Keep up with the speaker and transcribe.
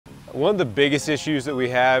One of the biggest issues that we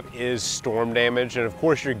have is storm damage, and of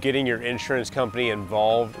course you're getting your insurance company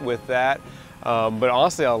involved with that. But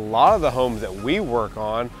honestly, a lot of the homes that we work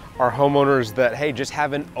on are homeowners that, hey, just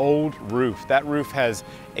have an old roof. That roof has,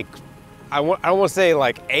 I don't want to say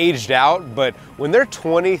like aged out, but when they're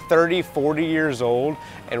 20, 30, 40 years old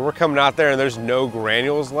and we're coming out there and there's no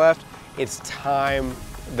granules left, it's time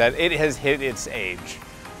that it has hit its age,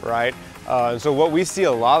 right? And so what we see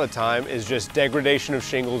a lot of the time is just degradation of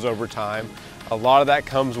shingles over time. A lot of that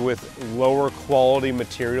comes with lower quality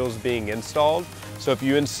materials being installed. So if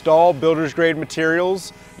you install builder's grade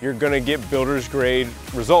materials, you're gonna get builder's grade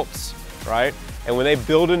results, right? And when they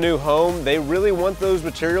build a new home, they really want those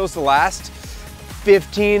materials to last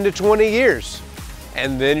 15 to 20 years.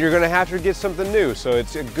 And then you're gonna have to get something new. So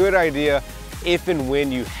it's a good idea, if and when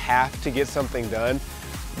you have to get something done,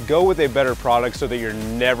 go with a better product so that you're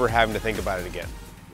never having to think about it again.